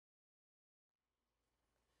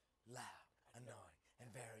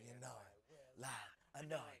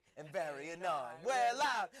annoying, and very annoying. We're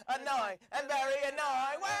loud, annoying, and very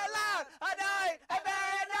annoying. We're loud, annoying, and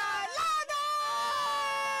very annoying.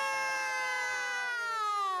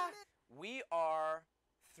 We are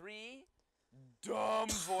 3 dumb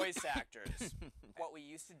voice actors. What we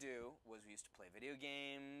used to do was we used to play video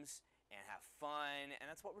games and have fun, and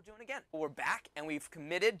that's what we're doing again. We're back, and we've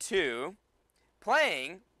committed to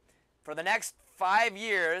playing for the next 5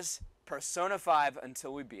 years Persona 5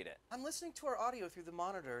 until we beat it. I'm listening to our audio through the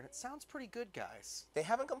monitor, and it sounds pretty good, guys. They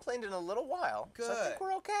haven't complained in a little while, Good. so I think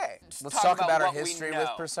we're okay. Let's talk about our what we history know. with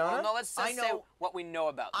Persona. Well, no, let's just say what we know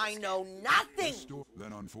about this I know game. nothing!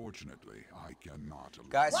 Then unfortunately, I cannot.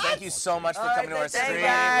 Guys, thank you so much for coming to our stream. Hey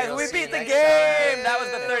guys, We'll we see beat you the next game! time. That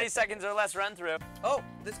was the 30 seconds or less run through. Oh,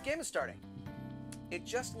 this game is starting. It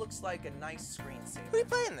just looks like a nice screensaver. Who are you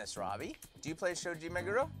playing this, Robbie? Do you play Shoji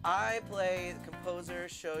Meguro? I play the composer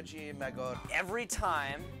Shoji Meguro. Every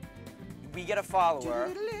time we get a follower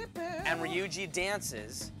and Ryuji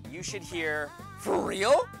dances, you should hear, for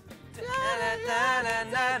real? I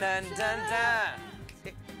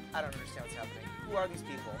don't understand what's happening. Who are these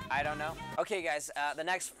people? I don't know. Okay guys, the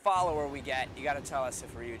next follower we get, you gotta tell us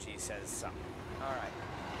if Ryuji says something. All right.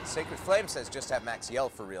 Sacred Flame says just have Max yell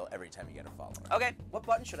for real every time you get a follower. Okay. What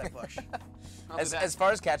button should I push? As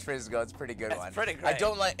far as catchphrases go, it's a pretty good That's one. pretty I great.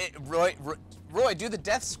 don't like it. Roy, do the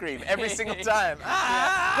death scream every single time.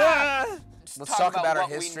 Let's talk about our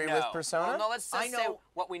history with Persona. Well, no, let's just say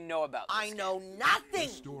what we know about this I know The nothing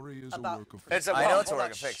story is about a work of I know it's a work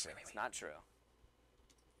of fiction. It's not true.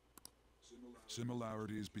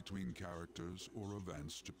 Similarities between characters or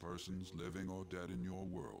events to persons living or dead in your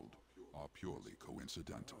world are purely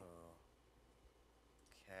coincidental.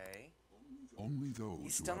 Okay. Only those who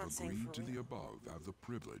still have not saying agreed for to the real. above have the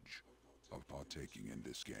privilege of partaking in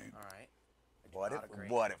this game. All right. What not agree.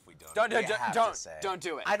 if we don't? We have to say. Don't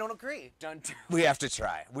do it. I don't agree. Don't do it. We have to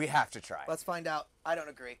try. We have to try. Let's find out. I don't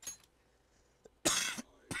agree.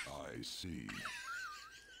 I see.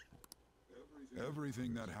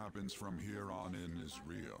 Everything that happens from here on in is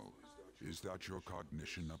real. Is that your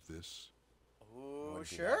cognition of this? Oh,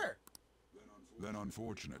 sure. Then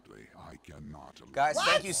unfortunately, I cannot. Guys,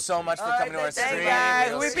 thank you so much for coming to our stream. Hey guys,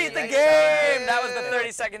 We'll we see beat you the next game! time. That was the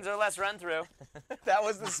 30 seconds or less run through. That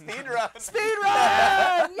was the speed run. Speed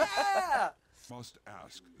run! Yeah! Must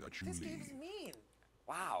ask that you This leave. game's mean.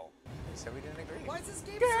 Wow. So we didn't agree. Why is this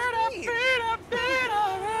game so mean?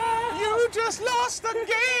 You just lost the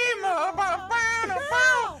game.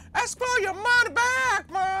 Ask for your money back.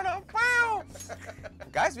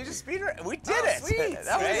 Guys, we just speed run. We did it. Sweet.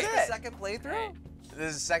 That was This is the it. second playthrough? This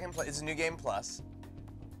is the second play. It's a new game plus.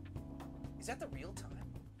 Is that the real time?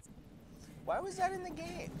 Why was that in the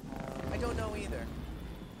game? I don't know either.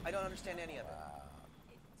 I don't understand any of it.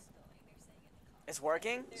 It's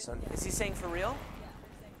working? So- Is he saying for real?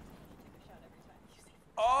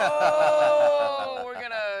 Oh, we're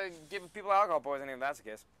gonna give people alcohol poisoning if that's the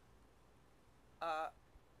case.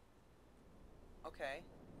 Okay.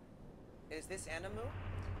 Is this Animu?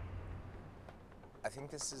 I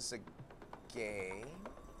think this is a game.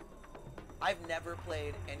 I've never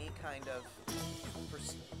played any kind of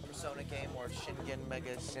Persona game or Shingen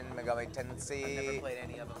Mega. Shin Megami I've never Tensei. played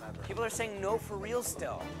any of them ever. People are saying no for real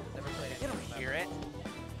still. Never played any You of don't them hear ever. it.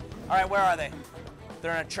 All right, where are they?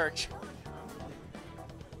 They're in a church.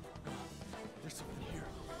 There's something here.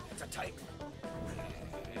 It's a type.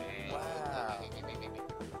 Wow.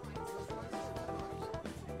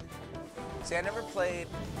 See, I never played,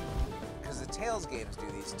 because the Tales games do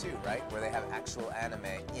these too, right? Where they have actual anime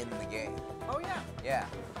in the game. Oh yeah. Yeah.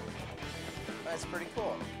 That's pretty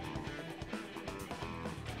cool.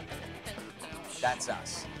 That's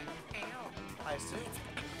us. I assume.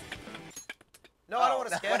 No, I don't want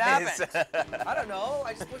to scare What you. happened? I don't know.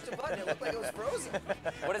 I just pushed a button. It looked like it was frozen.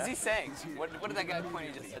 What is he saying? What did that guy point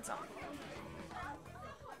he just said something?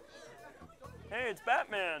 Hey, it's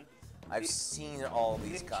Batman. I've seen all We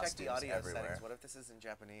these didn't check costumes the audio everywhere. settings. What if this is in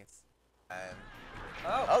Japanese? Oh,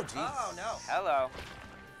 Oh, jeez. Oh, no. Hello.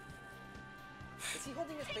 Is he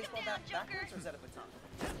holding his baseball bat backwards or is that a baton?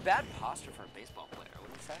 Bad posture for a baseball player,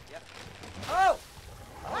 wouldn't you say? Yep. Oh!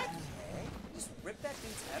 What? You just ripped that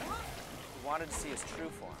dude's head off? He wanted to see his true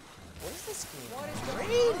form. What is this game? What is going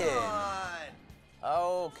Rated. on?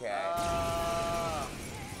 Okay.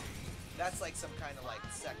 That's like some kind of like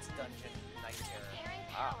sex dungeon nightmare.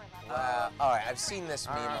 All right, I've seen this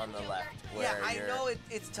meme on the left. Where Yeah, I you're- know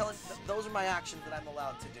it's telling. Those are my actions that I'm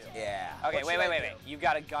allowed to do. Yeah. Okay, What wait. should I do? You've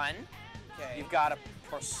got a gun. Okay. You've got a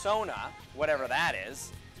persona, whatever that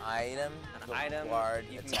is. Item. An item. Guard.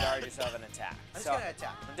 You can attack. guard yourself and attack. I'm just gonna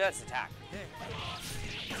attack. Just attack.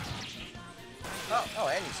 Oh, Oh,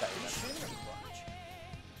 and you shot your you gun. shooting a crotch?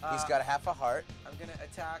 He's got half a heart. I'm gonna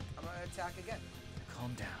attack. I'm gonna attack again.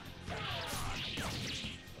 Calm down.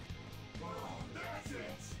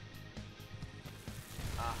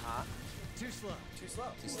 Uh-huh. Too slow. Too slow.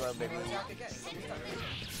 Too slow, baby. I'm gonna attack again.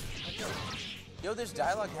 Yo, there's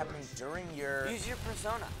dialogue happening during your... Use your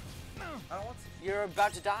persona. I don't want to. You're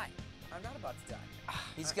about to die. I'm not about to die.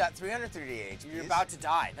 He's got 338 HP. You're about to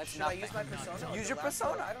die. That's Should nothing. I use my persona? Use The your last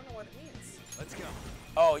persona. one? I don't know what it means. Let's go.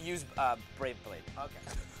 Oh, use Brave Blade. Okay.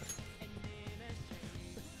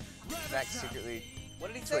 Max secretly What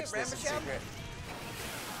did he say? switched this in Ramacham? secret.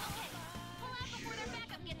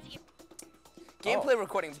 Gameplay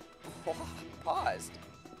recording paused.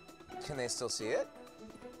 Can they still see it?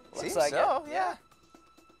 Looks Seems like so, it. yeah.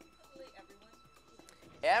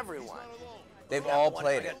 Everyone. They've I got all one-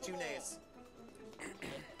 played I it. got 2 nays.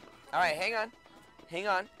 All right, hang on. Hang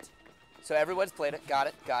on. So everyone's played it. Got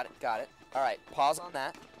it, got it, got it. All right, pause on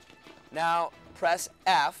that. Now press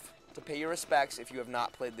F to pay your respects if you have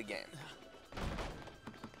not played the game.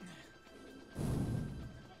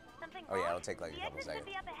 Oh yeah, it'll take like a couple seconds.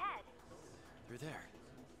 Be up ahead. Through there.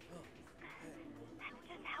 That's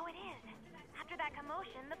just how it is. After that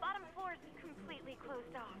commotion, the bottom floor is completely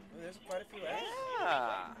closed off. Oh, there's quite a few eggs.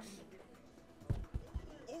 Ah.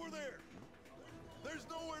 Over there! There's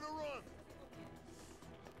nowhere to run!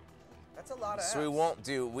 That's a lot of So we Fs.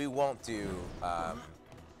 won't do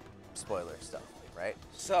spoiler stuff, right?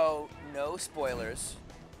 So no spoilers.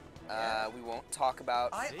 We won't talk about.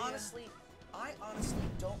 I honestly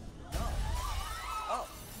don't know. Oh,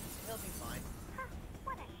 he'll be fine. Huh,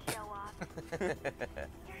 what a show off. You're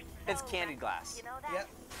It's so candy glass. You know that? Yep.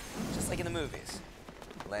 Just like in the movies.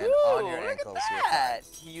 Land Ooh, on your look ankles. at You're that.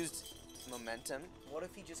 He used momentum. What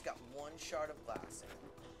if he just got one shard of glass in it,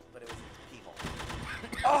 but it was a pee hole?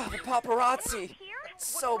 Oh, the paparazzi. Here?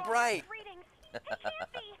 So What- bright. Greetings. Hey,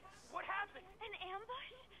 Campy. What happened? An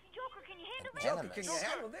ambush? Joker, can you handle this? Animus. Can you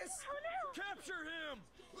handle this? Oh no. Capture him!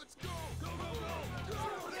 Let's go! Go, go, go!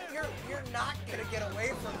 Go! You're not gonna get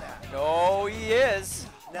away from that. No, he is.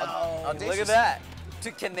 No. Audacious. Look at that.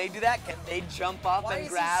 Can they do that? Can they jump up Why and is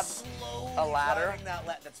grab he slowly a ladder? climbing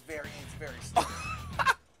that it's very slow.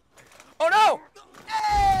 Oh no!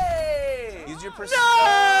 Hey! Use your persona. No!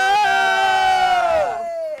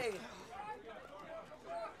 Hey!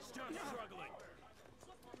 Just struggling.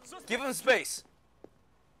 Give him space.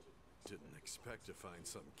 Didn't expect to find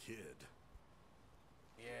some kid.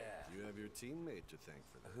 Yeah. You have your teammate to thank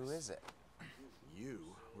for this. Who is it? You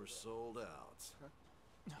were sold out.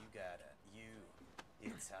 You got it.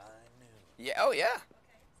 It's high noon. Yeah. Oh yeah.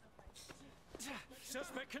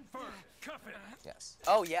 Suspect confirmed. Cuff it. Yes.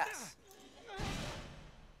 Oh yes.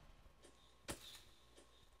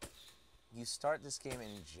 You start this game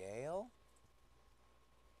in jail?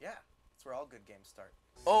 Yeah. That's where all good games start.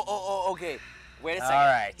 Oh. Okay. Wait a second. All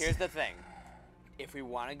right. Here's the thing. If we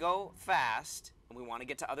want to go fast and we want to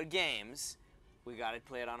get to other games, we got to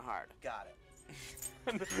play it on hard. Got it.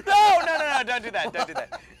 No! Don't do that. Don't do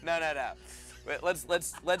that. No. Wait,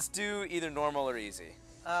 let's do either normal or easy.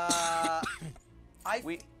 I'm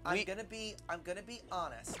We- gonna be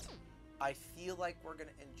honest. I feel like we're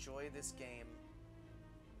gonna enjoy this game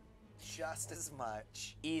just as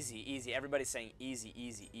much. Easy. Everybody's saying easy.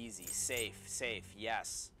 Safe.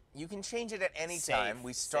 Yes. You can change it at any Safe, time.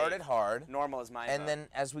 We started safe. hard, Normal is my and vote. then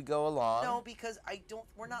as we go along, No, because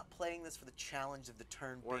we're not playing this for the challenge of the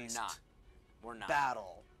turn-based We're not.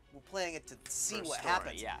 battle. We're playing it to see For what story,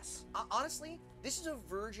 happens. Yes. Honestly, this is a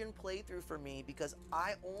virgin playthrough for me because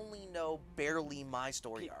I only know barely my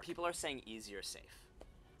story arc. People are saying easy or safe.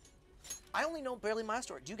 I only know barely my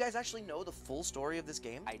story. Do you guys actually know the full story of this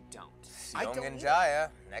game? I don't. I Young don't and either. Jaya.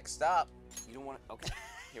 Next stop. You don't want to. Okay.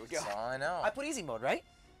 Here we go. That's all I know. I put easy mode, right?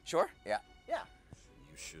 Sure. Yeah. Yeah.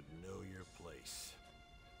 You should know your place.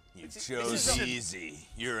 You This is chose a- easy.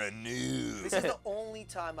 You're a noob. This is the only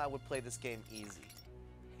time I would play this game easy.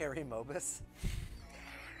 Harry Mobus.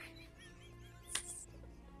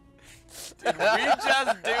 Did we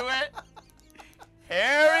just do it?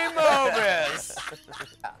 Harry Mobus.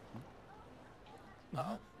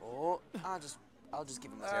 Oh, I'll just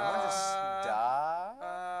give him a Everyone zero. just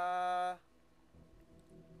stop.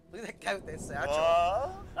 Look at that guy with that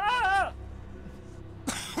satchel. Ah!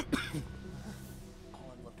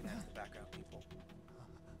 All I'm looking at is the background people.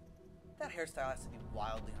 That hairstyle has to be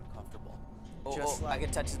wildly uncomfortable. Just I like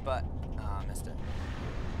can touch his butt. Ah, missed it.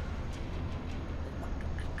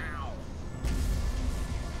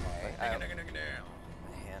 Okay, My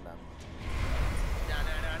hand on.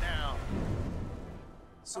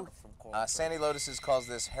 So, from Coral Sandy Lotuses calls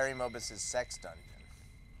this Harry Mobus' sex dungeon.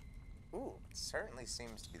 Ooh, it certainly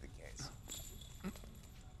seems to be the case.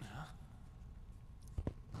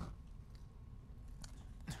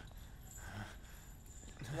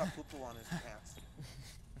 poo-poo on his pants.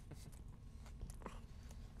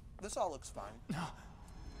 This all looks fine.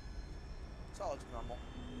 This all looks normal.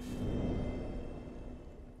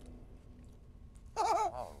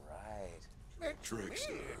 All right.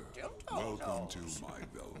 Trickster, welcome to my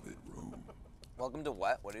velvet room. Welcome to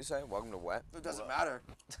what? What do you say? Welcome to what? It doesn't matter.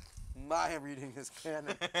 My reading is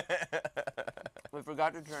canon. We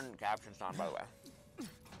forgot to turn captions on, by the way.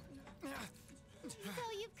 So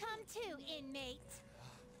you've come too, inmate.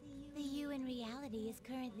 The you in reality is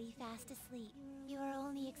currently fast asleep. You are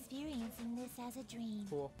only experiencing this as a dream.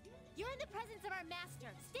 Cool. You're in the presence of our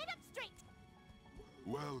master. Stand up straight.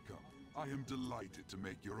 Welcome. I am delighted to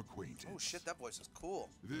make your acquaintance. Oh shit, that voice is cool.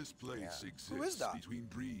 This place Yeah. exists Who is that? between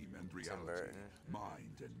dream and reality, Burton.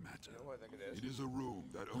 mind and matter. who I think it is? It is a room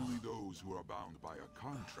that only those who are bound by a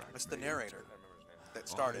contract It's the may narrator enter. that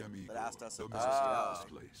started, I am but Ego, asked us the if master this is of reality.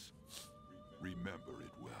 this place. Remember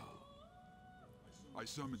it well. I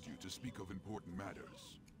summoned you to speak of important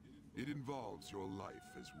matters. It involves your life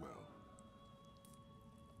as well.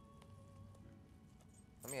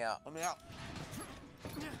 Let me out. Let me out.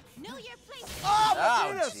 Know your place. Oh,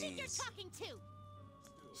 Oh, my penis! Who you're jeez. talking to.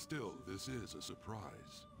 Still, this is a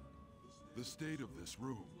surprise. The state of this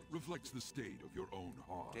room reflects the state of your own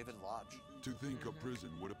heart. David Lodge. To think a prison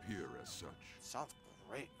would appear as such. Sounds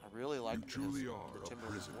great. I really like You truly the are a timbre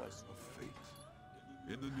of his prisoner voice. of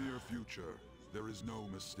fate. In the near future, there is no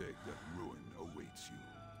mistake that ruin awaits you.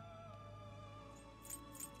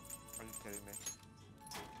 Are you kidding me?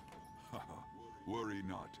 Worry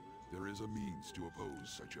not. There is a means to oppose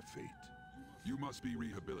such a fate. You must be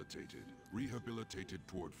rehabilitated. Rehabilitated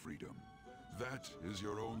toward freedom. That is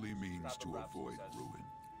your only means to avoid ruin.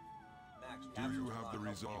 Do you have the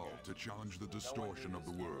resolve to challenge the distortion of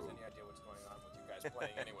the world?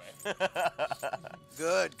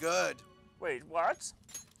 Good, good. Wait, what?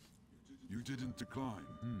 You didn't decline.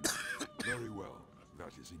 Very well.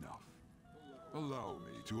 That is enough. Allow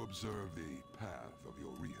me to observe the path of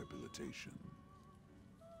your rehabilitation.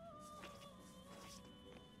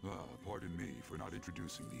 Pardon me for not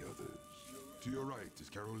introducing the others. To your right is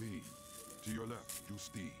Caroline. To your left,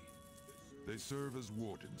 Justi. They serve as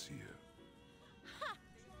wardens here. Ha!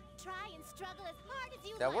 Try and struggle as hard as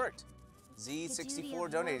you That like. worked. The duty Z64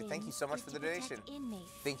 of donated. warden Thank you so much is for to the protect donation.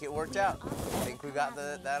 inmates. Think it worked We are out. also Think we got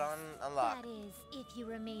that on unlock. That is, if you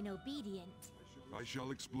remain obedient. I shall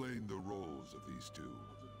explain the roles of these two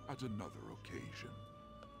at another occasion.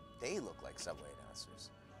 They look like subway announcers.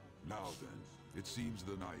 Now then, it seems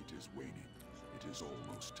the night is waning. It is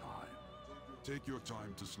almost time. Take your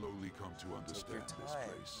time to slowly come to understand this time.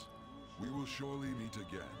 place. We will surely meet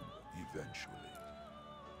again, eventually.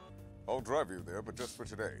 I'll drive you there, but just for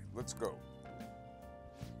today. Let's go.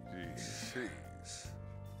 Jeez.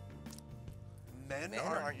 Men Men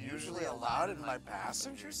aren't usually allowed in my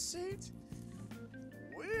passenger seat?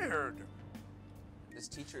 Weird. This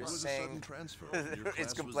teacher It is was a sudden saying transfer. Your class it's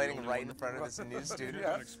was the complaining only right one in that front of progressed. this new student.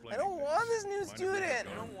 Done I explaining. don't want this new Mind if we student. get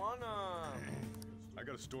I don't wanna. I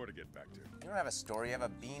got a store to get back to. You don't have a store, you have a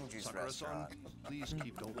bean juice Sakura-san, restaurant. please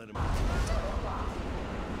keep, don't let him.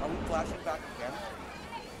 Are we flashing back again?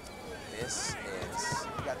 This is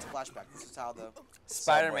We got to flashback. This is how the...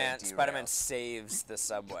 Spider-Man. Subway Spider-Man derailed. saves the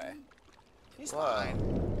subway. He's Whoa.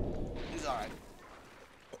 fine. He's alright.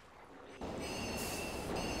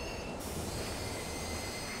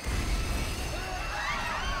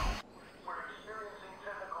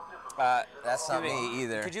 That's not Excuse me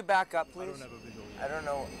either. Could you back up, please? I don't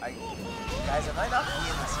know. Guys, am I not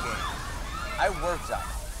in this game? I worked on it.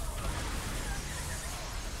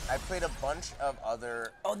 I played a bunch of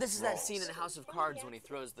other. Oh, this is that roles. scene in House of Cards when he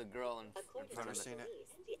throws the girl in front of seen it. it.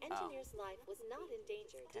 The engineer's life was not in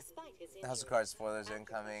danger despite his injuries. House of Cards spoilers After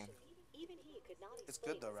incoming. mission, even he could not It's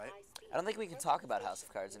explain good though, his right? high speed. I don't think we can talk about House of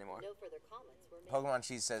Cards anymore. No further comments were made. Pokemon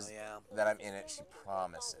Cheese says Oh, yeah. that I'm in it. She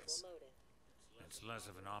promises. It's less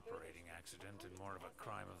of an operating accident and more of a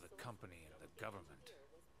crime of the company and the government.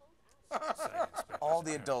 All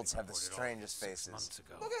the adults have the strangest faces.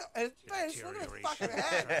 Look at his face. Look at his fucking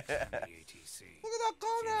head. Look at that The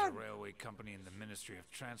Conan. railway company and the Ministry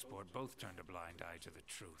of Transport both turned a blind eye to the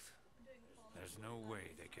truth. There's no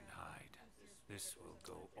way they can hide. This will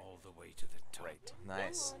go all the way to the top. Great.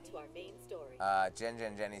 Nice. Now on to our main story.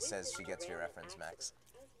 Jenny says she gets your reference, Max.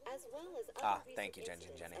 As well as other thank you, recent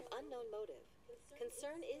Jenny. incidents of unknown motive.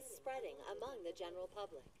 Concern is spreading among the general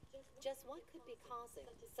public. Just what could be causing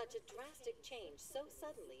such a drastic change so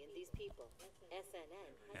suddenly in these people? SNN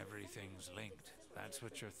has Everything's linked. That's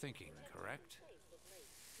what you're thinking, correct?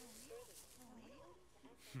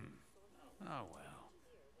 Oh well.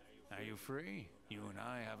 Are you free? You and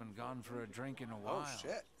I haven't gone for a drink in a while. Oh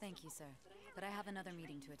shit. Thank you, sir. but I have another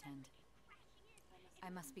meeting to attend. I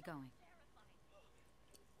must be going.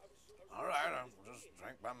 All right, I'll just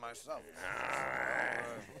drink by myself.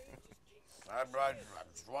 I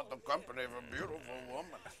just want the company of a beautiful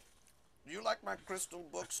woman. Do you like my crystal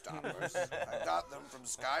book stoppers? I got them from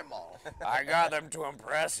Sky Mall. I got them to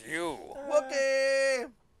impress you. Wookie!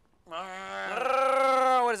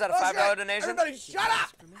 What is that, a $5 donation? Everybody shut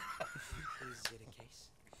up! Is it a case?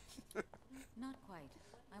 Not quite.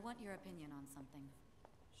 I want your opinion on something.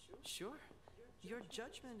 Sure. Your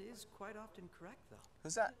judgment is quite often correct, though.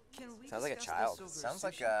 Who's that? Can we Sounds like a discuss child. this over Sounds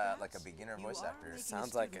like sushi, a perhaps? beginner You voice are actor. making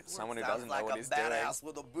Sounds a like student someone who work. doesn't know what he's doing. Badass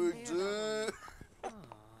with a boot.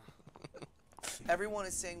 Everyone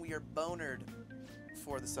is saying we are bonered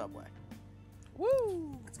for the subway.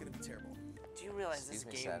 Woo! It's gonna be terrible. Do you realize this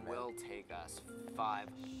Excuse me, game sad man. will take us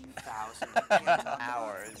 5,000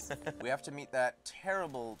 Hours. We have to meet that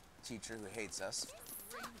terrible teacher who hates us.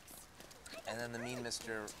 And then the mean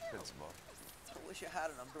Mr. Principal. I wish I had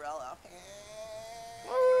an umbrella.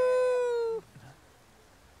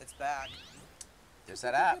 It's back. There's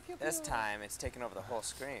that app. This time, it's taken over the whole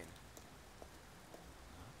screen.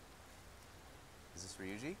 Is this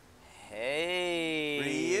Ryuji? Hey!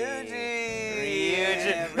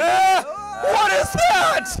 Ryuji! Ryuji! Ah! What is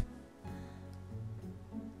that?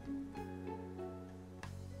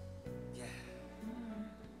 Yeah.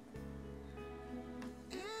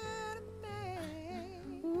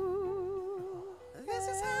 This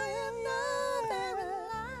is how you know they're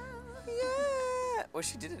alive. Yeah! Well,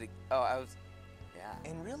 she did it. Oh, I was. Yeah.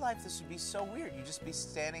 In real life, this would be so weird. You'd just be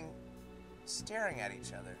standing, staring at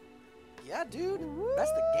each other. Yeah, dude.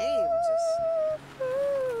 That's the game.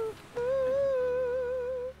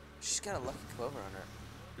 She's got a lucky clover on her.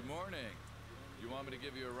 Good morning. You want me to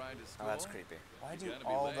give you a ride to Oh, school? that's creepy. Why do You gotta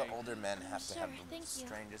be all late. the older men have to Sure, have thank the you.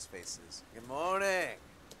 strangest faces? Good morning.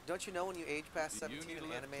 Don't you know when you age past Do you 17 need in a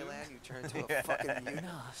lift, anime too? land, you turn into a fucking mutant?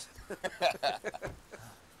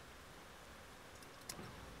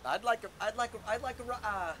 I'd like a,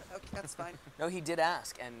 okay, that's fine. No, he did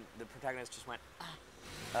ask, and the protagonist just went,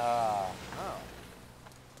 Oh.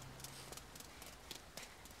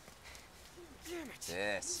 Damn it!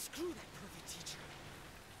 This. Screw that pervy teacher.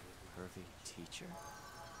 Pervy teacher?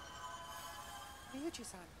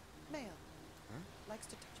 Ryuji-san, male, likes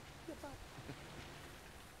to touch your butt.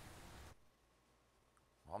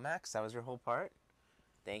 Well, Max, that was your whole part?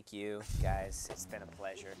 Thank you, guys. It's been a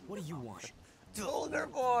pleasure. What do you want? Older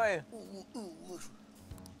boy!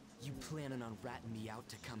 You planning on ratting me out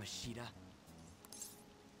to Kamoshida?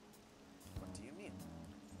 What do you mean?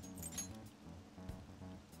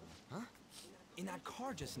 Huh? In that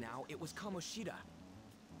car just now, it was Kamoshida.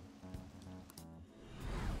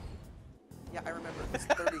 Yeah, I remember. It was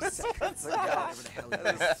 30 seconds ago. Whatever the hell It it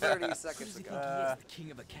was is. 30 Who does seconds he ago. think he is, the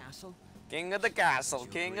king of a castle? King of the castle,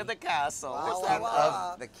 king of the castle. Wow, King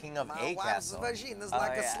wow. of the king of My a wife's castle. vagina is Oh,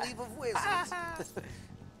 like yeah. a sleeve of wizards.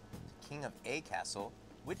 King of a castle?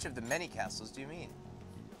 Which of the many castles do you mean?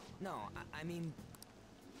 No, I mean...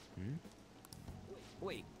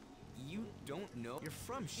 Wait, you don't know? You're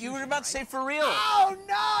from Shushan, You were about to say right? for real. Oh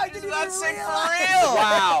no! I You didn't were about even to say realize. for real.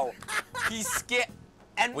 Wow. He skipped.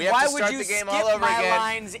 And We have why to would start you the game skip all over my again.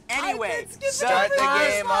 lines anyway? did skip it Start the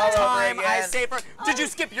First game all over time I again. say did you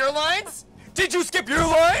skip your lines? Did you skip your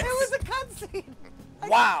lines? It was a cutscene.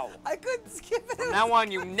 Wow. I couldn't skip it. From now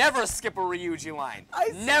on, you never skip a Ryuji line.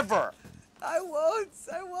 I- Never. I won't.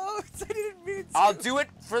 I didn't mean to. I'll do it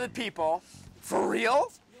for the people. For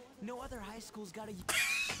real? No other high school's got a...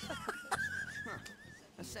 Huh.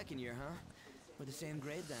 A second year, huh? We're the same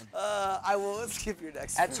grade then. I will skip your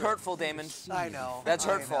next. That's one. hurtful, Damon. I know. That's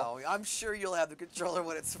I hurtful. know. I'm sure you'll have the controller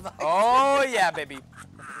when it's mine. Oh, yeah, baby.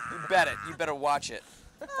 You bet it. You better watch it.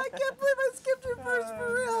 I can't believe I skipped your first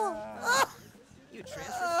for real. You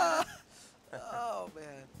transferred. Oh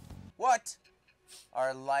man. What?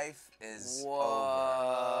 Our life is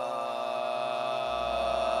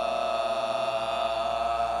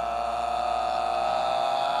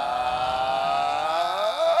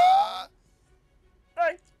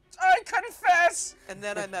I confess! And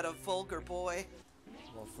then I met a vulgar boy.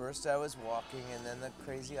 Well, first I was walking, and then the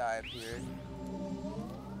crazy eye appeared.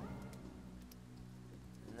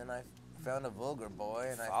 And then I found a vulgar boy,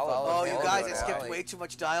 and I followed Oh, him you over guys, an I skipped alley. way too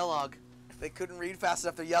much dialogue. They couldn't read fast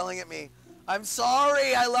enough. They're yelling at me. I'm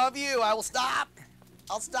sorry. I love you. I will stop.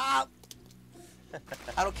 I'll stop.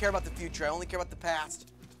 I don't care about the future. I only care about the past.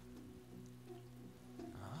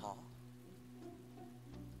 Oh.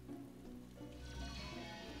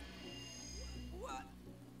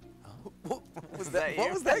 What was that?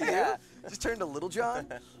 What was that? You? Yeah. Just turned to Little John.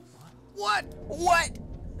 What? What?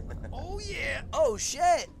 Oh yeah. Oh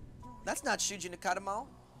shit. That's not Shuji Nakatamo.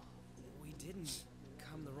 We didn't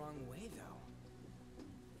come the wrong way, though.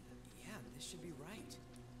 Yeah, this should be right.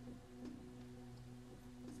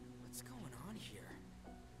 What's going on here?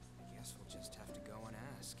 I guess we'll just have to go and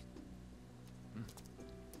ask.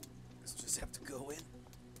 Let's just have to go in.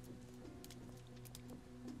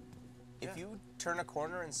 If you turn a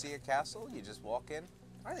corner and see a castle, you just walk in.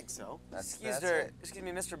 I think so. Excuse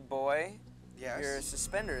me, Mr. Boy. Yes. Your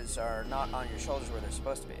suspenders are not on your shoulders where they're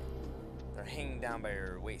supposed to be. They're hanging down by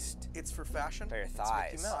your waist. It's for fashion. By your It's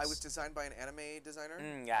thighs. Mickey Mouse. I was designed by an anime designer.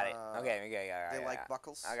 Got it. Okay. They like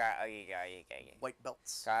buckles. I got it. White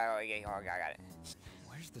belts. Got it.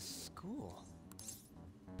 Where's the school?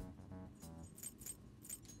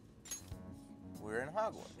 We're in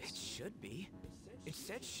Hogwarts. It should be. It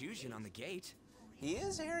said Shujin on the gate. He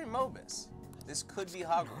is Harry Mobus. This could be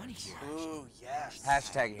Hogwarts. Ooh, yes.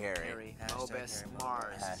 Hashtag Harry. Mobus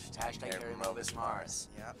Mars. Hashtag Harry Mobus Mars.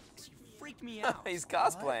 Yep. You freaked me out. He's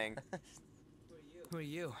cosplaying. Who are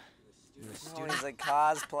you? You a Oh, student? he's a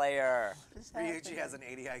cosplayer. Ryuji has an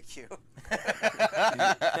 80 IQ.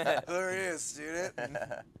 Who are you, student?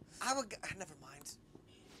 I would. Never mind.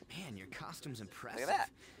 Man, your costume's impressive. Look at that.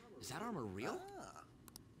 Is that armor real?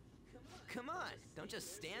 Come on, don't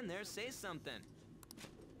just stand there, say something.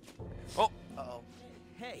 Oh. Uh-oh.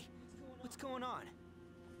 Hey, what's going on?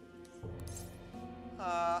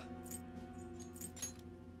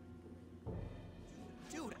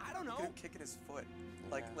 Dude, I don't know. Look at him kicking his foot.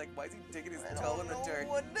 Like, why is he digging his toe in the dirt?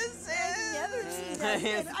 What this is? I've never seen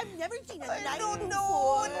that. I've never seen a knife I don't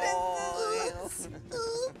know what this is.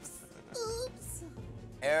 Oops. Oops.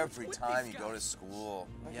 Every time you go to school,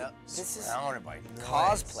 Yep. This is surrounded by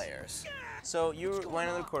cosplayers. So you went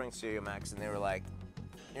to the recording studio, Max, and they were like,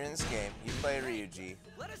 "You're in this game. You play Ryuji.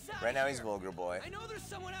 Right now he's Vulgar Boy. I know there's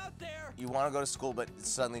someone out there. You want to go to school, but it's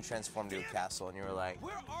suddenly transformed into a castle." And you were like,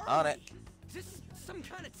 Where are "On we? it." Is this some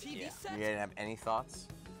kind of TV set? You didn't have any thoughts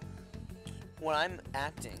When I'm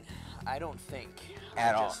acting, I don't think.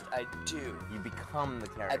 at all. I do. You become the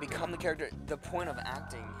character. I become the character. The point of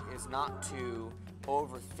acting is not to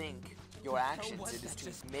overthink your actions. It is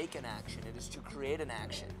to make an action. It is to create an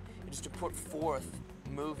action. It is to put forth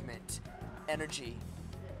movement, energy,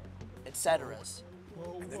 etc.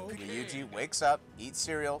 And then Ryuji wakes up, eats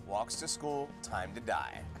cereal, walks to school. Time to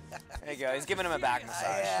die. There you go. He's giving him a back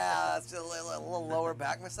massage. Yeah, it's just a little lower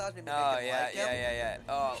back massage. Maybe Oh, make him yeah, like him. yeah.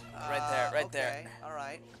 Oh, right there. Okay, all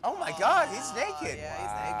right. Oh my God, he's naked. Yeah,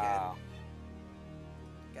 Wow.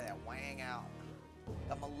 he's naked. Got that wang out.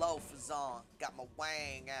 Got my loafers on. Got my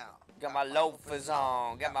wang out. Got my loafers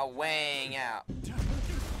on. Got my wang out.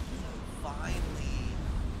 Finally.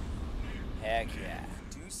 Heck yeah.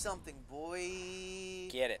 Do something, boy.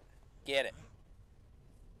 Get it. Get it.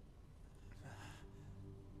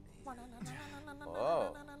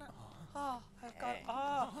 Whoa. Oh, I've got. Hey.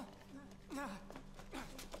 Oh.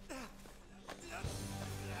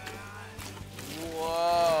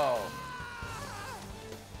 Whoa.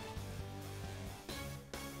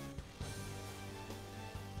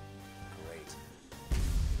 Great.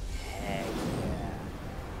 Heck yeah.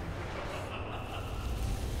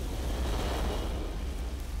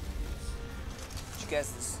 Did you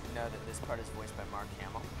guys know that this part is voiced by Mark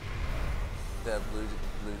Hamill? The blue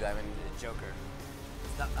diamond. The Joker.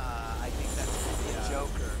 It's not, I think that's The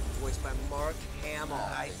Joker, voiced by Mark Hamill.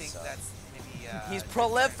 I think that's maybe. He's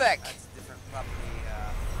prolific. That's different, probably.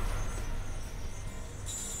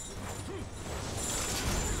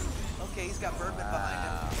 Okay, he's got Birdman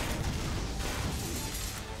behind him.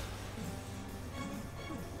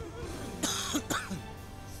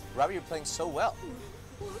 Robbie, you're playing so well.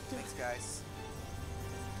 Thanks, guys.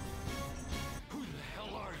 Who the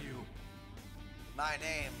hell are you? My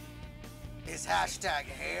name is hashtag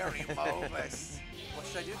Harry Mobus. What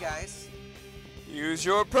should I do, guys? Use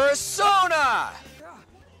your persona!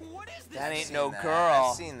 What is this? That ain't Seen no that. girl.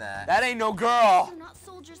 I've seen that. That ain't no girl. You're not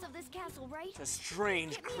soldiers of this castle, right? It's a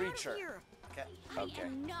strange Get me out of creature. here. Okay. I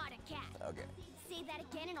am not a cat. Okay. Say that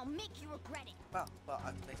again and I'll make you regret it. Well,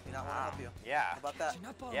 it makes me not want to help you. Yeah. How about that? Catching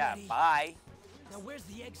up Yeah, already? bye. Now where's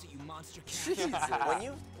the exit, you monster cat? When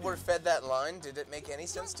you were fed that line, did it make any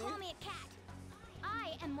sense to Don't you? call me a cat.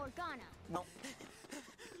 I am Morgana. No.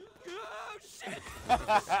 Oh, shit!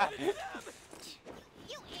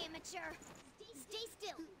 You amateur. Stay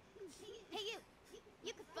still. Hey, you.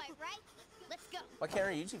 You can fight, right? Let's go. Why can't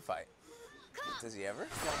Ryuji fight? Come. Does he ever?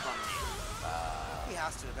 He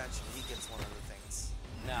has to eventually. He gets one of the things.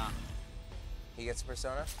 Nah. He gets a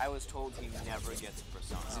persona? I was told he never gets a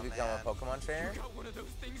persona. Does he become a Pokemon trainer? Got one of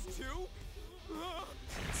those things too?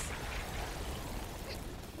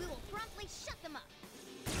 We will promptly shut them up.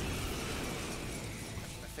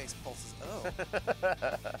 My face pulls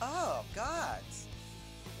Oh, God.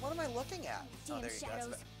 What am I looking at? Damn Oh, there you go. shadows.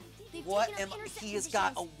 That's They've what taken am up intercept he has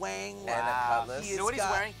got a positions. wang. And a cutlass. He You know has what he's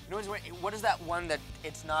got- wearing? You know what he's wearing? What is that one that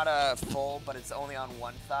it's not a full, but it's only on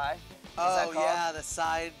one thigh? What's that Oh, called? yeah, the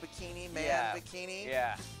side bikini, man Yeah. bikini.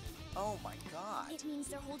 Yeah. Oh, my God. It means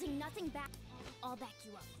they're holding nothing back. I'll back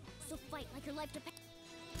you up. So fight like your life depends.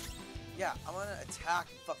 Yeah, I'm gonna attack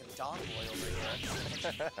fucking Don Boy over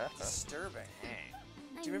here. Disturbing.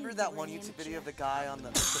 Do you remember that one YouTube video of the guy on the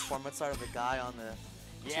performance art of the guy on the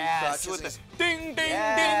Yes, two with crutches? the ding, ding,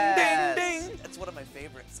 Yes. ding, ding, ding. That's one of my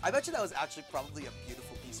favorites. I bet you that was actually probably a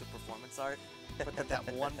beautiful piece of performance art, but that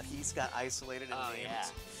one piece got isolated and named. Yeah.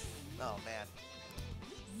 Oh, man.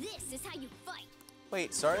 This is how you fight.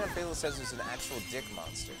 Wait, Sorry Unfaithful says there's an actual dick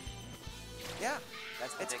monster. Yeah.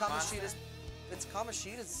 That's the It's dick monster? Kamoshida's. It's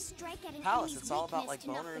Kamoshida's Strike at an palace. enemy's It's all about like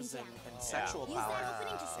weakness to knock boners them and down. sexual Use power. that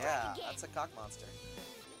opening to strike Yeah, again. that's a cock monster.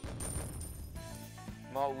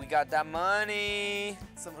 Mo, we got that money.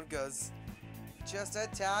 Someone goes, just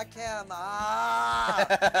attack him. Ah!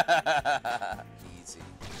 Easy.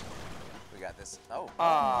 We got this. Oh.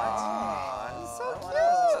 Aww. So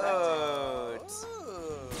cute.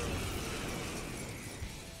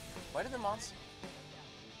 Why did the monster?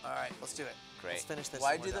 All right, let's do it. Great. Let's finish this.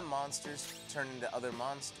 Why and we're do the done. monsters turn into other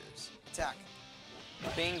monsters? Attack.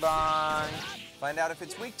 Bing bong. Find out if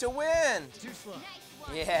it's weak to win. Too slow.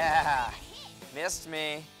 Yeah. Missed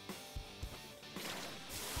me.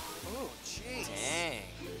 Oh, jeez. Dang.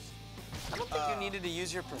 I don't think you needed to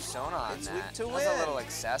use your persona on It's that. weak to That's a win. little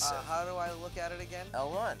excessive. How do I look at it again?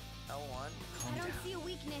 L1. L1. I don't see a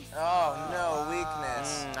weakness. Oh, no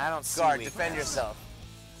weakness. I don't see Guard, weakness. defend yourself.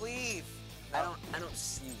 Cleave. I don't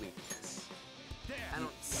see weakness. I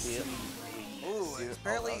don't see it. Ooh, See- it's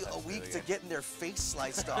barely that's a week really to good. getting their face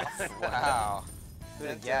sliced off. Wow. Who'd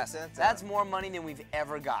have guessed? Dun, dun, dun. That's more money than we've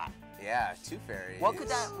ever got. Yeah, two fairies. What could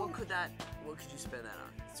you spend that on?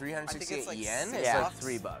 368 it's like yen? $6. It's Yeah. like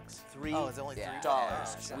 $3. Oh, it's only $3.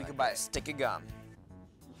 $3. We could buy a stick of gum.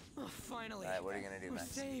 Oh, finally. All right, what are you gonna do, We're Max?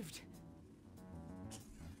 saved.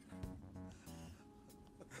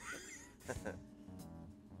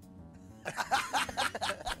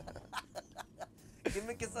 Give him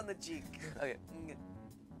a kiss on the cheek. Okay.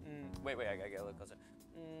 Wait, I gotta get a little closer.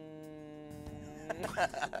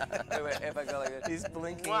 Wait, if I go like this. He's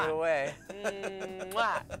blinking Mwah. you away.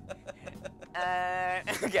 Mwah.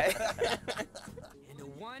 Okay. And a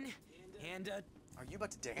 1, and a... Are you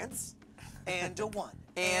about to dance? And a 1.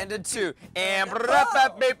 And a 2. And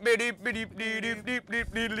Ah!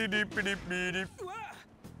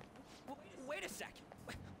 Wait a sec.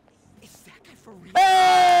 Is that guy for real?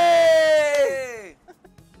 Hey!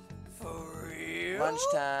 For real?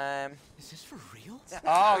 Lunchtime. Is this for real?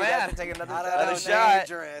 Oh We have man. to take another I don't another know, shot.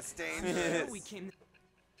 dangerous, dangerous. We came...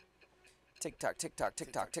 Tick tock, tick tock,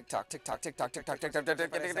 tick tock, tick tock, tick tock, tick tock, tick tock, tick tock,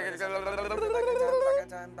 tick tock, Back tick in tock,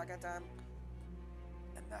 time, back in time.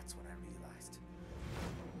 And that's when I realized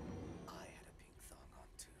I had a pink thong on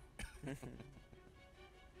too.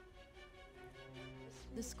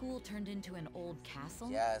 The school turned into an old castle?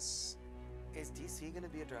 Yes. Is DC gonna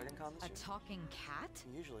be a Dragon Con A this year? talking cat? It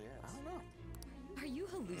usually is. I don't know. Are you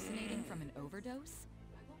hallucinating from an overdose?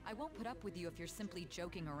 I won't put up with you if you're simply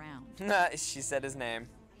joking around. She said his name.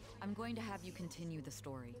 I'm going to have you continue the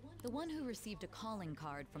story. The one who received a calling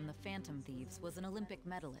card from the Phantom Thieves was an Olympic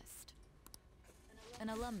medalist. An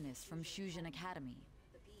alumnus from Shujin Academy.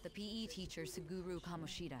 The PE teacher Suguru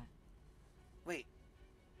Kamoshida. Wait.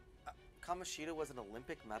 Kamoshida was an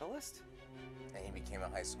Olympic medalist? And he became a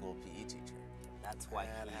high school PE teacher. That's why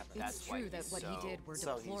That he, happened. It's that's why true that what he did were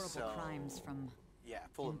so he's deplorable so- crimes from Yeah,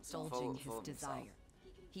 full of himself. indulging full his of himself. desire.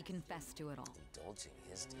 He confessed to it all. Indulging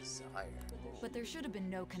his desire. But there should have been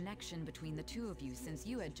no connection between the two of you since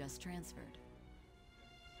you had just transferred.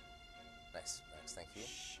 Nice, Max, thank you.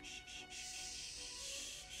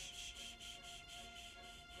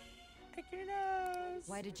 Pick your nose.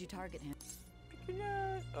 Why did you target him? Pick your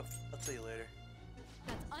nose. Oh, I'll tell you later.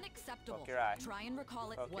 That's unacceptable. Poke your eye. Try and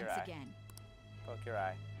recall it Poke your once eye. again. poke your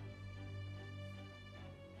eye.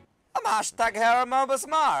 I'm hashtag Haramobus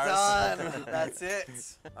Mars. Done. That's it.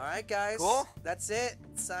 All right, guys. Cool. That's it.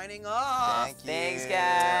 Signing off. Thank you. Thanks,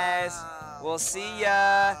 guys. We'll see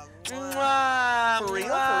ya. Mwah. For real?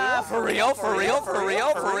 Mwah. For real? For real? For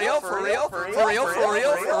real? For real? For real? For real? For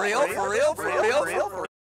real? For real? For real? For real? For real?